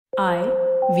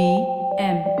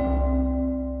IVM.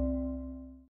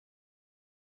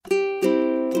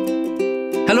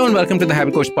 Hello and welcome to the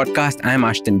Habit Coach Podcast. I am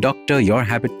Ashton Doctor, your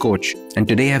habit coach. And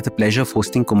today I have the pleasure of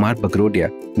hosting Kumaar Bagrodia,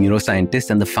 neuroscientist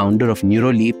and the founder of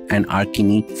NeuroLeap and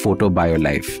Arkni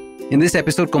PhotoBioLife. In this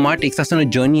episode, Kumaar takes us on a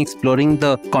journey exploring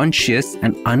the conscious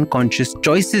and unconscious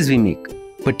choices we make,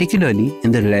 particularly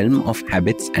in the realm of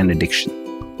habits and addiction.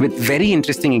 With very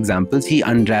interesting examples, he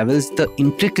unravels the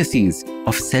intricacies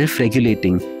of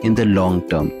self-regulating in the long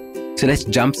term. So let's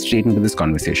jump straight into this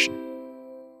conversation.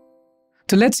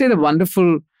 So let's say the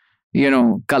wonderful,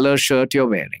 color shirt you're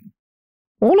wearing.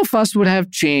 All of us would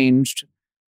have changed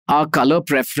our color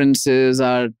preferences,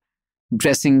 our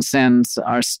dressing sense,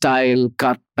 our style,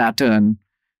 cut pattern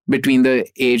between the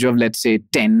age of, let's say,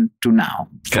 10 to now,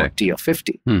 40 or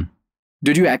 50.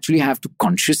 Did you actually have to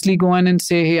consciously go in and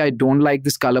say, hey, I don't like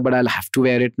this color, but I'll have to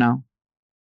wear it now?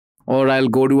 Or I'll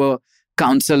go to a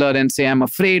counselor and say, I'm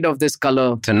afraid of this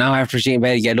color. So now I have to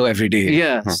wear yellow every day.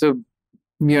 Yeah. So,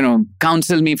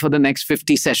 counsel me for the next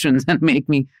 50 sessions and make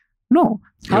me... No.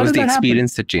 It was the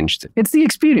experience that changed it. It's the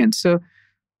experience. So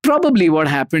probably what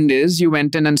happened is you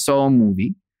went in and saw a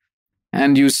movie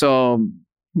and you saw,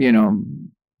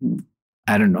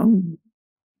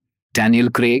 Daniel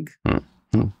Craig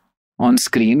on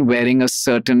screen wearing a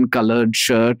certain colored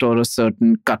shirt or a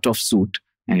certain cut of suit.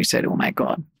 And you said, oh my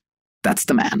God, that's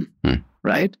the man,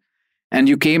 right? And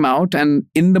you came out and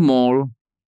in the mall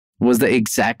was the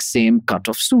exact same cut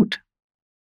of suit.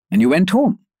 And you went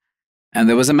home and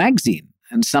there was a magazine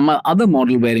and some other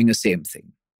model wearing the same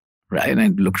thing, right?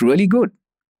 And it looked really good,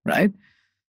 right?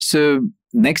 So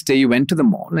next day you went to the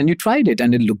mall and you tried it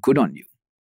and it looked good on you.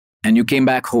 And you came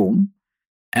back home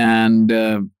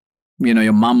and,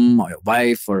 your mom or your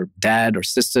wife or dad or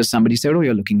sister, somebody said, oh,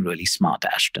 you're looking really smart,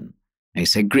 Ashton. And you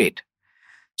said, great.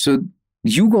 So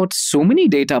you got so many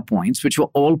data points, which were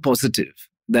all positive,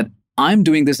 that I'm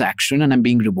doing this action and I'm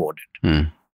being rewarded.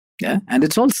 Yeah. And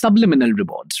it's all subliminal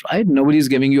rewards, right? Nobody's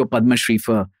giving you a Padma Shri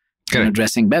for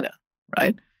dressing better,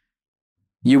 right?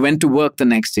 You went to work the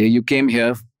next day. You came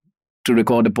here to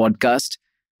record a podcast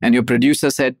and your producer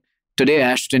said, today,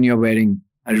 Ashton, you're wearing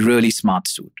a really smart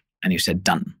suit. And you said,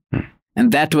 done.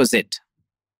 And that was it.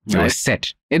 Right? It was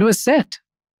set. It was set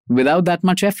without that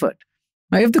much effort.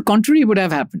 Now, if the contrary would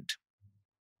have happened,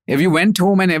 if you went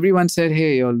home and everyone said,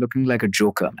 hey, you're looking like a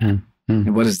joker, man.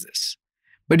 What is this?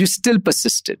 But you still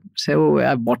persisted. Say, oh,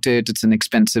 I bought it. It's an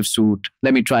expensive suit.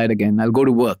 Let me try it again. I'll go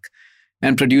to work.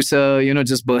 And producer,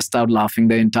 just burst out laughing.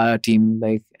 The entire team,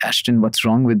 like, Ashton, what's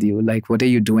wrong with you? Like, what are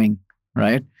you doing?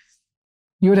 Right?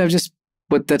 You would have just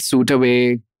put that suit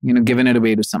away, given it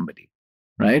away to somebody.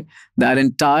 Right? That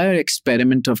entire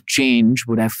experiment of change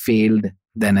would have failed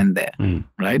then and there.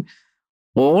 Right?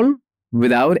 All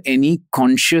without any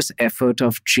conscious effort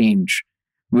of change,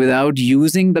 without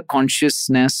using the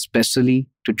consciousness specially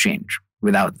to change,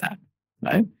 without that,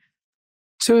 right?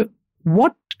 So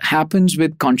what happens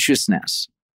with consciousness?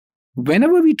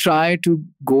 Whenever we try to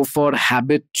go for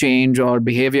habit change or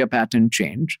behavior pattern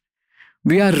change,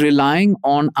 we are relying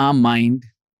on our mind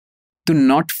to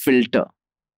not filter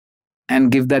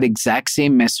and give that exact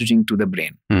same messaging to the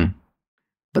brain.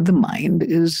 But the mind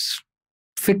is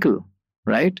fickle,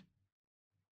 right?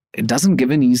 It doesn't give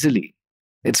in easily.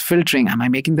 It's filtering. Am I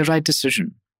making the right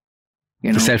decision?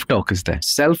 The self-talk is there.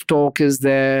 Self-talk is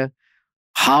there.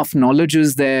 Half knowledge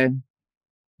is there,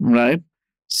 right?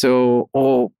 So,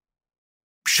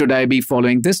 should I be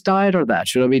following this diet or that?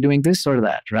 Should I be doing this or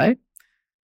that, right?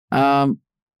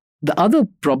 The other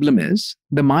problem is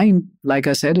the mind, like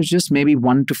I said, is just maybe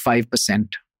 1 to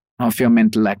 5% of your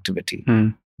mental activity.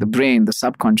 The brain, the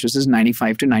subconscious is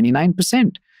 95 to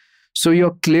 99%. So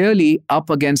you're clearly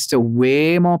up against a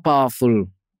way more powerful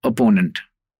opponent,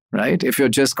 right? If you're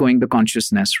just going the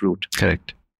consciousness route.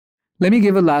 Correct. Let me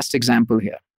give a last example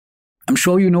here. I'm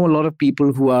sure you know a lot of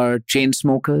people who are chain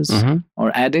smokers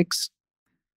or addicts.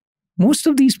 Most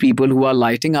of these people who are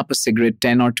lighting up a cigarette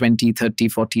 10 or 20, 30,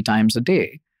 40 times a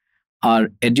day are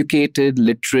educated,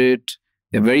 literate,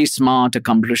 they're very smart,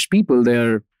 accomplished people.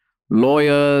 They're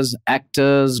lawyers,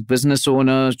 actors, business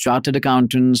owners, chartered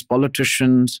accountants,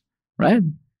 politicians, right?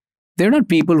 They're not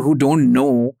people who don't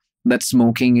know that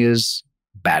smoking is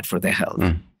bad for their health.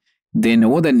 They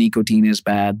know that nicotine is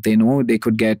bad. They know they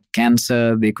could get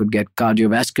cancer, they could get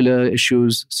cardiovascular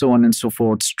issues, so on and so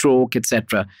forth, stroke,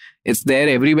 etc. It's there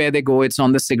everywhere they go. It's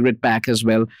on the cigarette pack as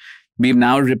well. We've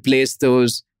now replaced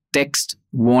those text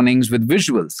warnings with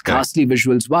visuals, ghastly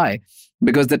visuals. Why?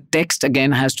 Because the text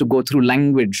again has to go through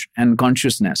language and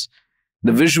consciousness.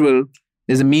 The visual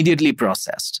is immediately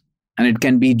processed and it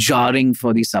can be jarring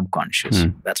for the subconscious.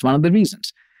 That's one of the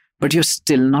reasons. but you're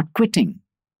still not quitting.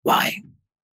 Why?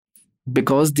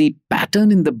 Because the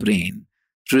pattern in the brain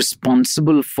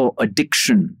responsible for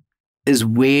addiction is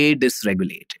way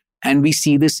dysregulated. And we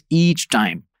see this each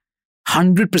time.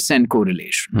 100%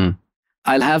 correlation.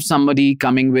 I'll have somebody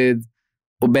coming with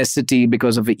obesity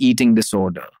because of an eating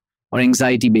disorder, or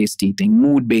anxiety-based eating,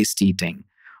 mood-based eating,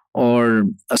 or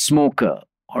a smoker,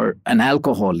 or an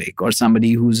alcoholic, or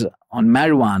somebody who's on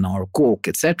marijuana or coke,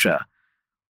 etc.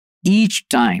 Each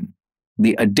time,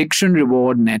 the addiction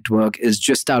reward network is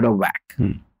just out of whack.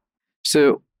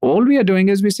 So all we are doing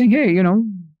is we're saying, hey,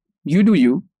 you do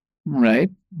you, right?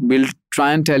 We'll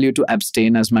try and tell you to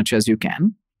abstain as much as you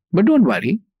can. But don't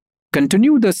worry.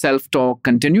 Continue the self-talk,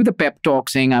 continue the pep talk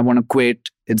saying, I want to quit.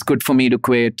 It's good for me to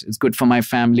quit. It's good for my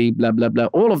family, blah, blah, blah.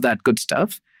 All of that good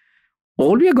stuff.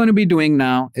 All we are going to be doing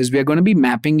now is we are going to be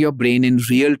mapping your brain in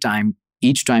real time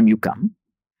each time you come.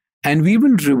 And we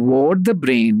will reward the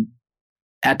brain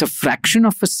at a fraction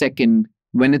of a second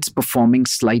when it's performing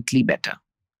slightly better.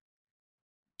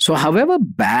 So however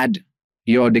bad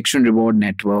your addiction reward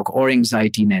network or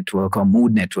anxiety network or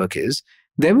mood network is,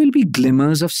 there will be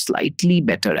glimmers of slightly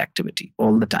better activity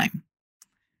all the time.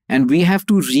 And we have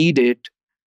to read it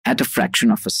at a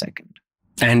fraction of a second.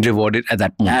 And reward it at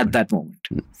that moment. At that moment.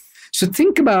 So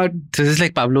think about... So this is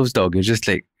like Pavlov's dog. You're just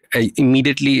like,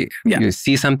 immediately you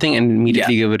see something and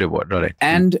immediately give a reward. All right.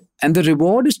 And the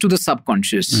reward is to the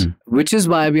subconscious, which is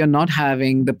why we are not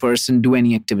having the person do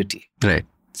any activity. Right.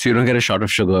 So you don't get a shot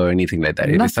of sugar or anything like that.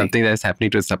 It is something that's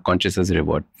happening to the subconscious as a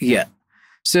reward. Yeah.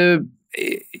 So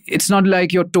it's not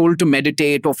like you're told to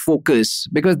meditate or focus,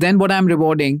 because then what I'm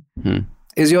rewarding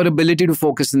is your ability to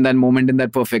focus in that moment, in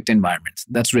that perfect environment.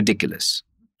 That's ridiculous.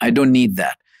 I don't need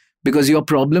that, because your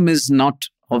problem is not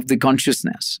of the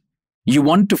consciousness. You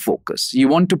want to focus. You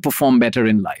want to perform better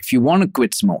in life. You want to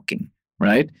quit smoking,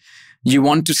 right? You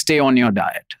want to stay on your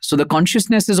diet. So the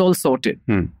consciousness is all sorted.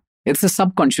 It's the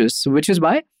subconscious, which is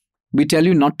why we tell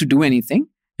you not to do anything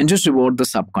and just reward the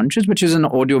subconscious, which is an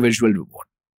audio-visual reward.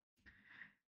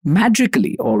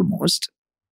 Magically, almost,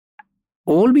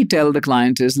 all we tell the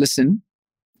client is, listen,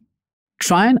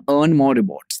 try and earn more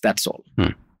rewards. That's all.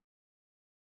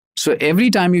 So every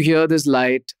time you hear this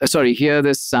hear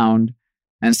this sound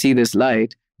and see this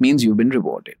light, means you've been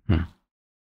rewarded.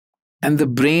 And the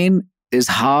brain is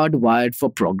hardwired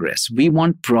for progress. We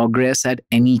want progress at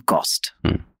any cost,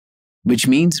 which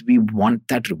means we want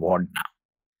that reward now.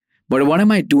 But what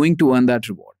am I doing to earn that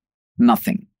reward?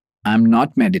 Nothing. I'm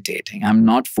not meditating. I'm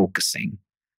not focusing.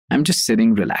 I'm just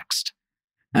sitting relaxed.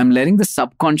 I'm letting the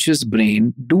subconscious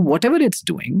brain do whatever it's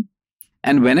doing.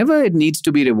 And whenever it needs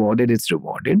to be rewarded, it's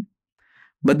rewarded.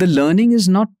 But the learning is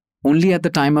not only at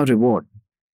the time of reward.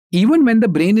 Even when the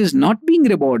brain is not being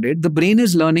rewarded, the brain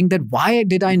is learning that why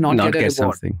did I not get a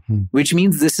reward? Which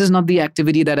means this is not the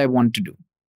activity that I want to do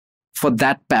for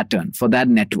that pattern, for that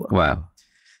network. Wow.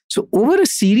 So over a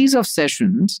series of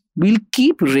sessions, we'll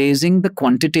keep raising the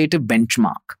quantitative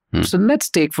benchmark. So let's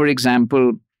take, for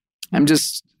example, I'm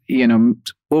just,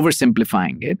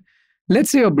 oversimplifying it. Let's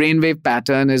say your brainwave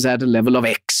pattern is at a level of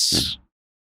X,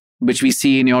 which we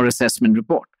see in your assessment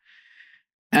report.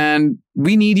 And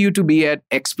we need you to be at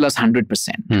X plus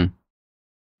 100%.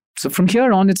 So from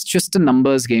here on, it's just a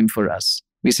numbers game for us.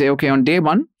 We say, okay, on day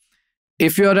one,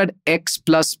 if you're at X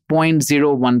plus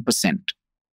 0.01%,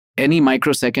 any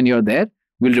microsecond you're there,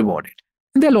 we'll reward it.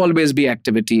 And there'll always be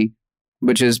activity,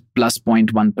 which is plus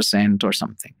 0.1% or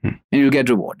something. And you'll get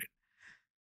rewarded.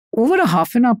 Over a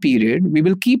half an hour period, we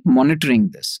will keep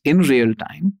monitoring this in real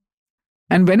time.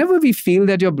 And whenever we feel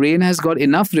that your brain has got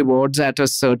enough rewards at a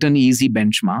certain easy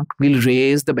benchmark, we'll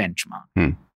raise the benchmark.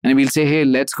 And we'll say, hey,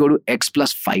 let's go to X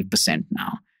plus 5%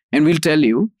 now. And we'll tell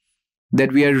you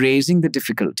that we are raising the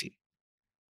difficulty.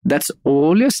 That's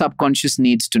all your subconscious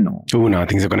needs to know. Oh, now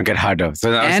things are going to get harder.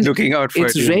 So I was looking out for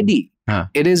it. It's ready.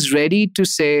 It is ready to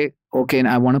say, okay,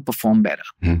 I want to perform better.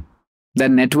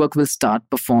 That network will start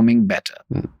performing better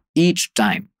each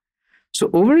time. So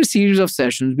over a series of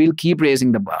sessions, we'll keep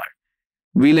raising the bar.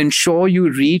 We'll ensure you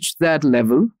reach that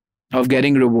level of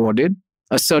getting rewarded,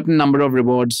 a certain number of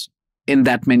rewards in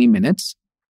that many minutes.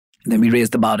 Then we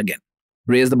raise the bar again.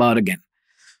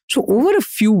 So over a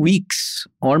few weeks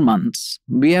or months,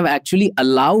 we have actually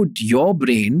allowed your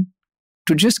brain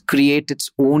to just create its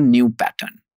own new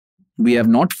pattern. We have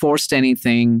not forced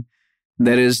anything.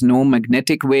 There is no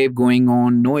magnetic wave going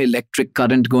on, no electric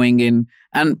current going in.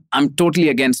 And I'm totally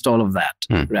against all of that,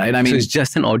 right? I mean, so it's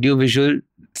just an audiovisual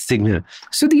signal.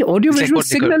 So the audiovisual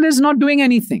signal is not doing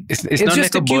anything. It's not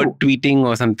just like a bird tweeting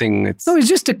or something. No, it's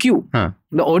just a cue.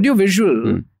 The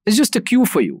audiovisual is just a cue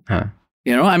for you.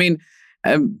 I mean,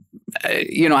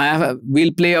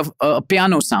 we'll play a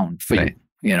piano sound for you.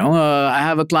 I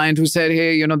have a client who said,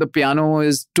 hey, the piano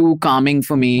is too calming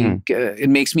for me. It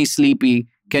makes me sleepy.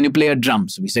 Can you play a drum?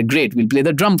 So we said, great, we'll play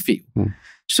the drum for you.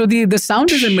 So the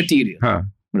sound is immaterial,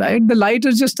 right? The light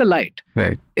is just a light.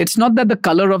 Right. It's not that the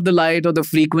color of the light or the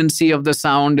frequency of the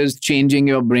sound is changing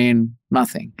your brain.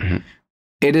 Nothing.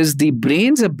 It is the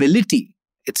brain's ability,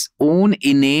 its own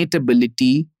innate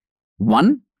ability,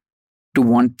 one, to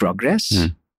want progress.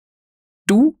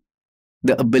 Two,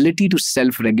 the ability to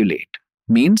self-regulate.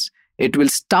 Means it will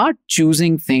start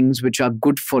choosing things which are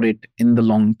good for it in the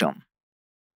long term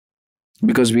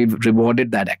because we've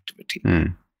rewarded that activity.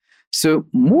 So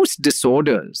most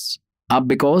disorders are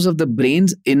because of the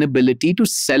brain's inability to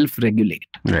self-regulate.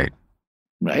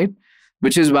 Right?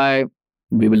 Which is why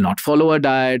we will not follow a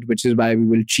diet, which is why we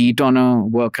will cheat on a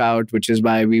workout, which is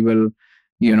why we will,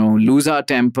 lose our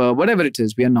temper, whatever it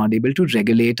is. We are not able to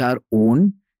regulate our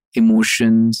own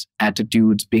emotions,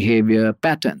 attitudes, behavior,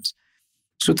 patterns.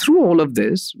 So through all of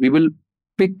this, we will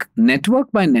pick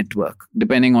network by network,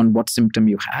 depending on what symptom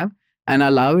you have, and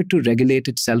allow it to regulate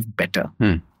itself better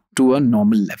to a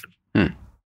normal level.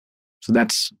 So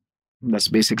that's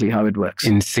basically how it works.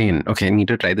 Insane. Okay, I need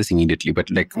to try this immediately, but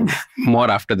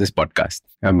more after this podcast.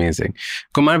 Amazing.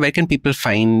 Kumar, where can people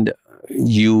find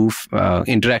you,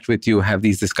 interact with you, have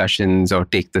these discussions, or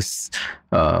take this,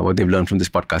 what they've learned from this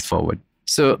podcast forward?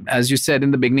 So as you said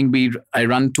in the beginning, I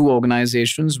run two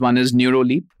organizations. One is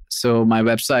NeuroLeap. So my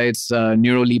website's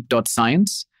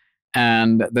neuroleap.science.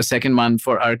 And the second one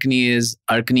for Arkni is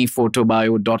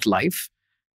arkniphotoBio.life.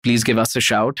 Please give us a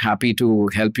shout. Happy to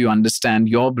help you understand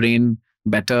your brain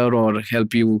better or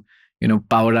help you,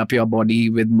 power up your body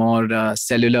with more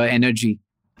cellular energy.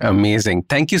 Amazing.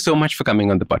 Thank you so much for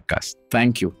coming on the podcast.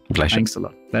 Thank you. Pleasure. Thanks a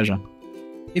lot. Pleasure.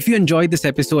 If you enjoyed this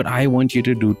episode, I want you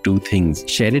to do two things.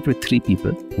 Share it with 3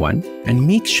 people, 1, and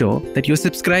make sure that you're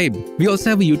subscribed. We also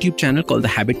have a YouTube channel called The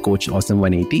Habit Coach Awesome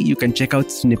 180. You can check out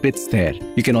snippets there.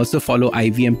 You can also follow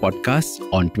IVM Podcasts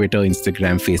on Twitter,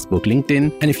 Instagram, Facebook,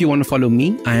 LinkedIn. And if you want to follow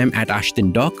me, I am at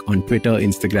Ashton Doc on Twitter,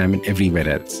 Instagram, and everywhere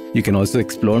else. You can also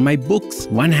explore my books,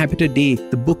 1 Habit a Day,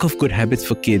 the book of good habits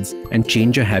for kids, and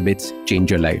Change Your Habits,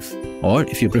 Change Your Life. Or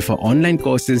if you prefer online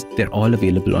courses, they're all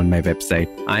available on my website.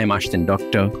 I am Ashton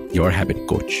Doctor, your habit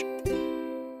coach.